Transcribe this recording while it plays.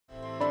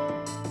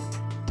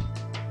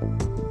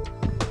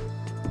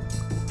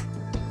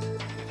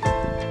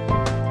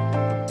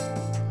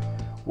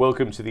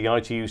Welcome to the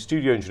ITU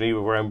studio in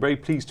Geneva, where I'm very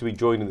pleased to be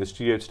joined in the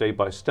studio today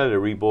by Stella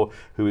Erebor,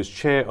 who is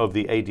chair of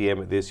the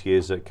ADM at this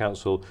year's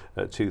Council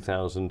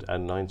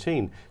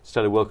 2019.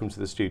 Stella, welcome to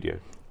the studio.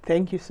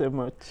 Thank you so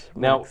much, Max.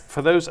 Now,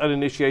 for those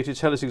uninitiated,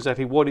 tell us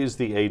exactly what is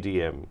the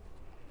ADM?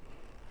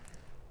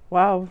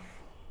 Wow,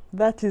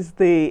 that is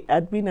the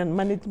Admin and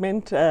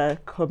Management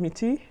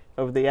Committee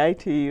of the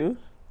ITU.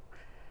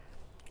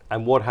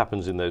 And what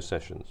happens in those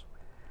sessions?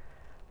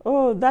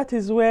 Oh, that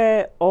is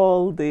where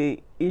all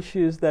the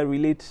issues that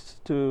relate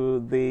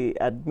to the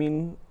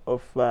admin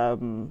of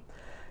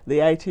the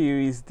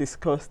ITU is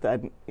discussed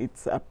and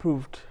it's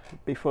approved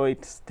before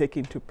it's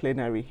taken to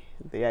plenary,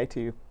 the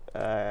ITU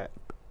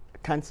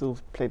Council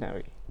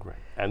plenary. Great.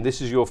 And this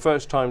is your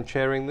first time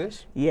chairing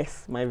this?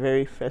 Yes, my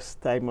very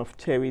first time of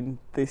chairing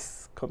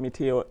this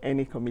committee or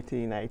any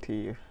committee in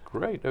ITU.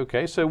 Great.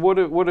 Okay. So what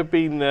have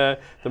been the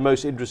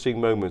most interesting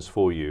moments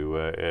for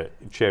you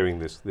chairing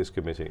this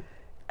committee?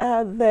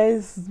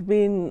 There's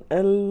been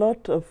a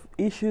lot of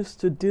issues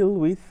to deal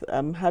with.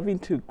 I'm having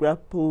to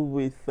grapple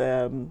with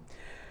a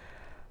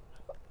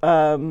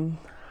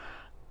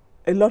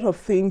lot of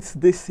things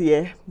this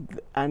year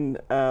and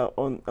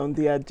on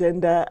the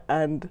agenda,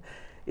 and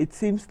it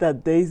seems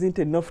that there isn't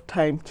enough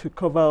time to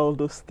cover all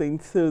those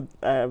things. So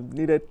I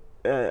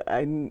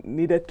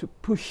needed to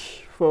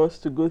push for us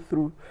to go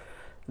through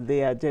the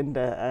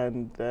agenda,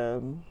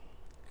 and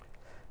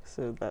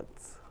so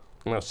that's.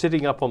 Now,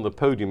 sitting up on the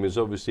podium is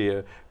obviously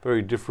a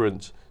very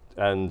different,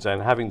 and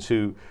having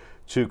to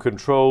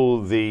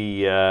control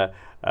the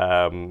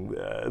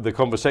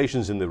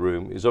conversations in the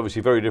room is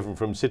obviously very different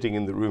from sitting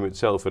in the room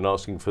itself and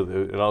asking for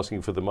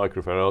the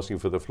microphone, asking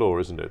for the floor,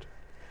 isn't it?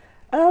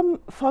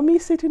 For me,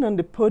 sitting on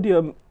the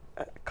podium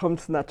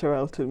comes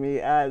natural to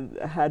me. I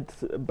had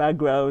a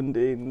background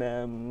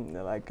in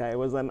like I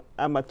was an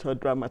amateur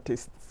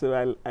dramatist,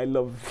 so I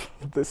love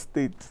the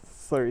stage.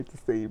 Sorry to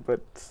say,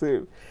 but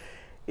so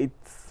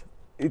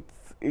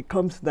it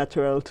comes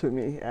natural to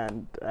me,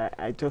 and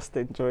I just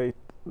enjoy it.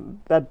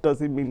 That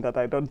doesn't mean that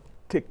I don't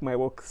take my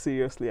work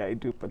seriously. I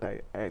do, but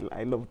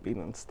I love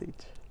being on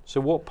stage. So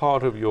what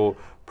part of your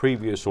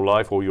previous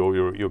life or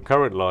your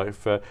current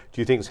life do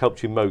you think has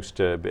helped you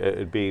most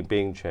at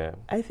being chair?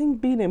 I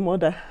think being a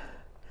mother.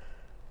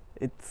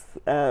 It's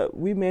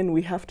women,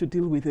 we have to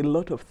deal with a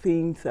lot of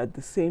things at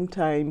the same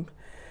time.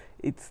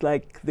 It's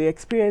like the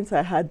experience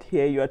I had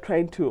here, you are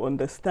trying to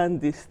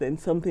understand this, then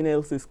something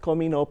else is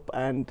coming up,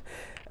 and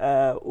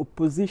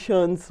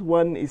oppositions,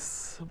 one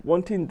is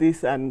wanting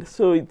this, and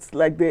so it's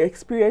like the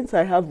experience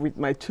I have with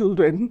my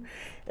children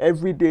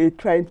every day,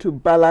 trying to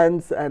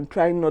balance and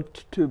trying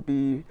not to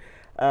be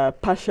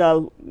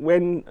partial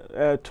when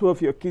two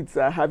of your kids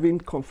are having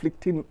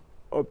conflicting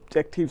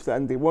objectives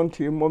and they want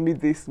you, mommy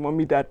this,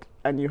 mommy that,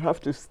 and you have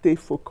to stay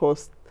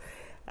focused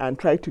and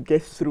try to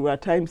get through.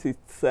 At times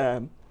it's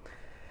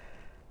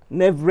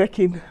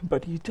nerve-wracking,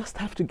 but you just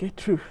have to get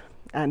through,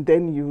 and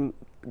then you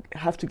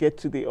have to get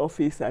to the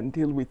office and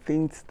deal with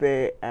things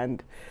there,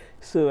 and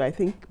so I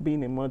think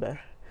being a mother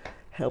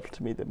helped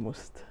me the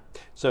most.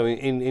 So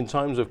in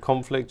times of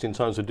conflict, in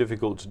times of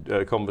difficult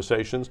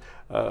conversations,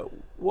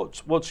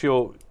 what's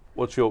your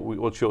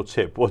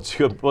tip?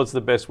 What's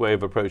the best way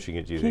of approaching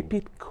it, do you think?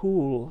 Keep it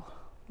cool.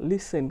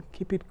 Listen,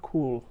 keep it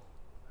cool.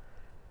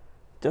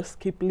 Just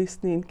keep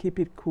listening, keep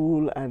it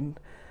cool, and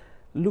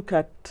look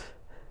at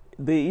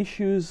the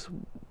issues.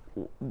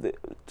 The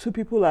two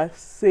people are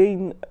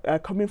saying,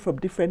 coming from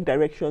different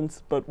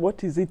directions, but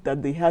what is it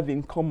that they have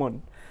in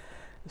common?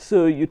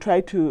 So you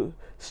try to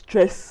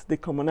stress the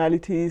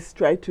commonalities,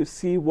 try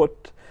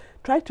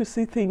to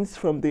see things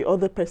from the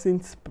other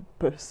person's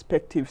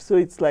perspective. So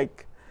it's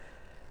like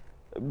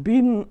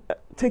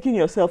taking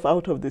yourself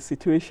out of the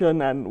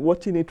situation and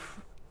watching it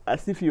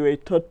as if you were a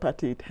third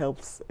party. It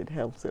helps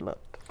a lot.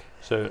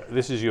 So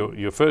this is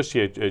your first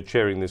year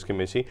chairing this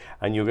committee,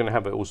 and you're going to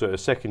have also a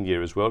second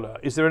year as well.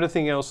 Is there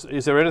anything else?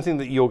 Is there anything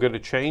that you're going to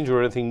change,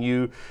 or anything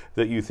new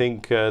that you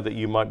think that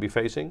you might be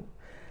facing?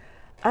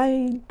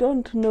 I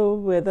don't know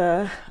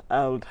whether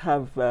I would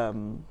have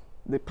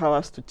the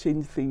powers to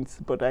change things,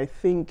 but I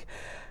think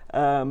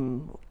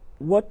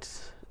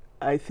what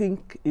I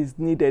think is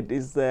needed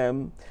is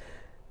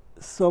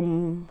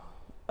some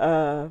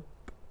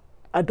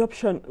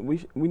adoption.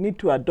 We need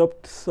to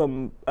adopt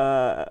some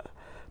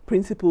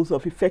principles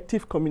of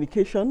effective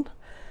communication,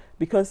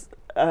 because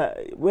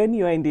when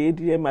you are in the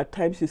ADM, at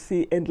times you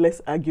see endless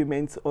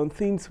arguments on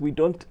things we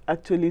don't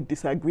actually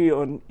disagree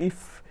on.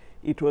 If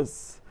it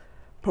was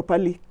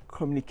properly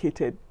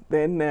communicated,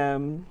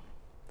 then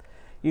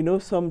you know,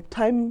 some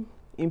time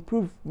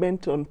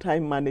improvement on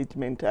time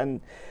management, and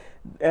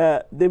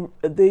the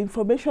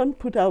information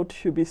put out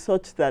should be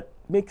such that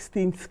makes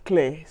things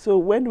clear. So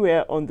when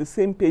we're on the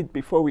same page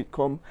before we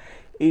come,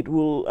 it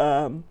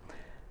will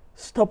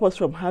stop us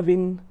from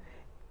having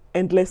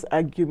endless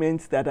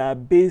arguments that are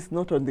based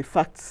not on the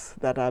facts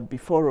that are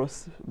before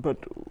us, but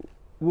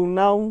we'll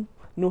now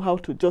know how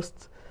to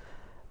just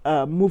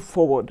move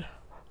forward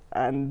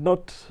and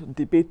not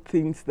debate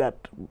things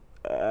that,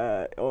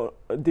 or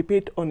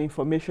debate on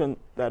information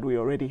that we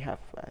already have,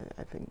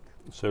 I think.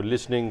 So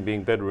listening,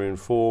 being better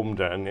informed,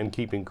 and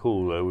keeping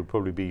cool would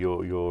probably be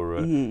your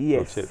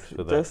yes, tips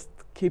for that. Just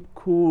keep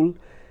cool.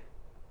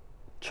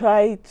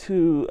 Try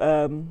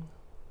to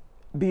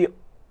be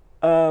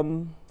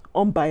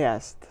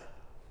unbiased.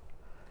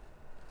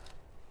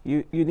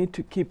 You need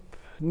to keep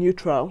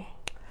neutral,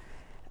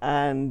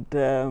 and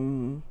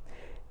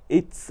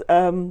it's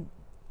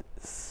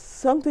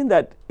something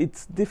that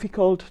it's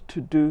difficult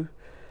to do,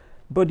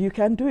 but you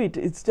can do it.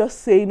 It's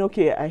just saying,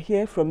 okay, I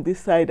hear from this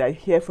side, I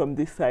hear from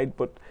this side,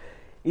 but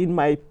in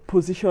my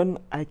position,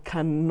 I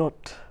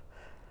cannot,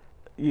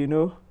 you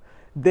know.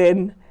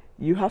 Then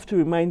you have to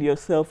remind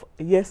yourself,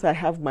 yes, I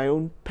have my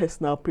own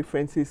personal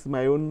preferences,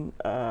 my own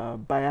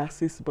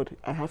biases, but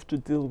I have to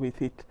deal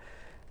with it.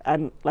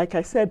 And like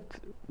I said,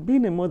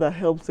 being a mother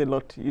helps a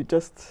lot. You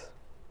just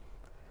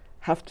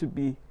have to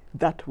be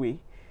that way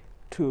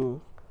to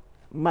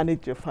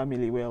manage your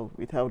family well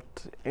without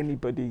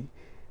anybody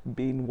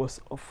being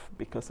worse off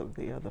because of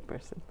the other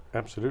person.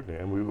 Absolutely,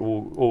 and we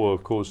all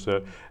of course,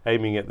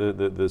 aiming at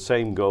the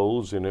same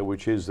goals, you know,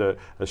 which is a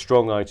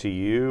strong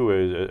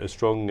ITU, a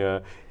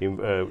strong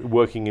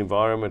working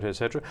environment,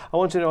 etc. I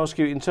wanted to ask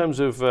you, in terms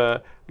of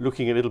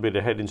looking a little bit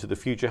ahead into the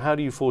future, how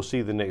do you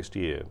foresee the next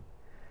year?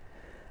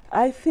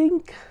 I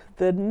think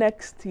the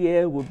next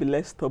year will be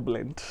less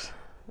turbulent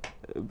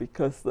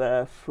because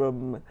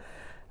from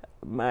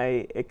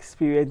my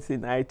experience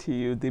in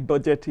ITU, the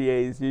budget year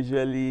is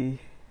usually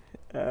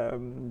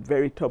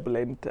very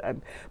turbulent,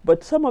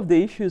 but some of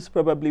the issues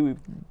probably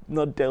we've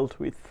not dealt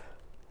with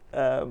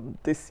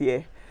this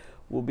year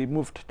will be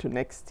moved to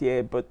next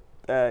year, but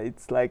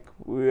it's like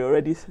we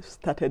already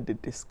started the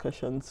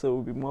discussion, so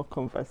we'll be more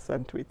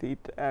conversant with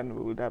it, and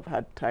we would have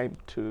had time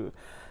to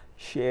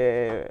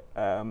share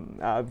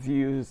our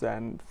views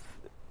and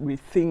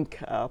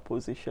rethink our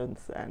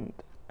positions, and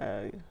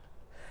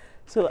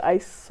so I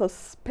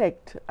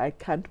suspect, I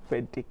can't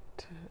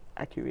predict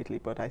accurately,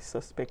 but I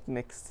suspect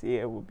next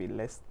year will be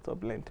less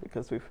turbulent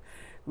because we've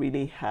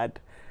really had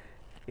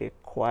a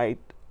quite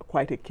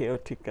a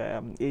chaotic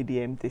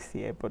ADM this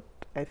year, but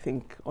I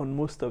think on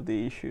most of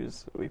the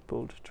issues we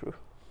pulled through.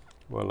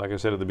 Well, like I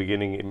said at the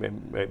beginning,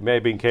 it may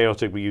have been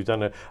chaotic, but you've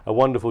done a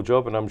wonderful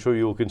job, and I'm sure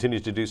you will continue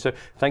to do so.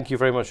 Thank you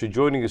very much for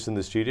joining us in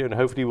the studio, and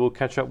hopefully we'll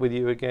catch up with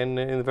you again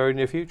in the very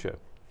near future.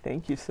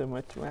 Thank you so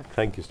much, Matt.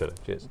 Thank you, Stella.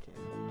 Cheers.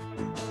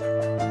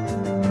 Okay.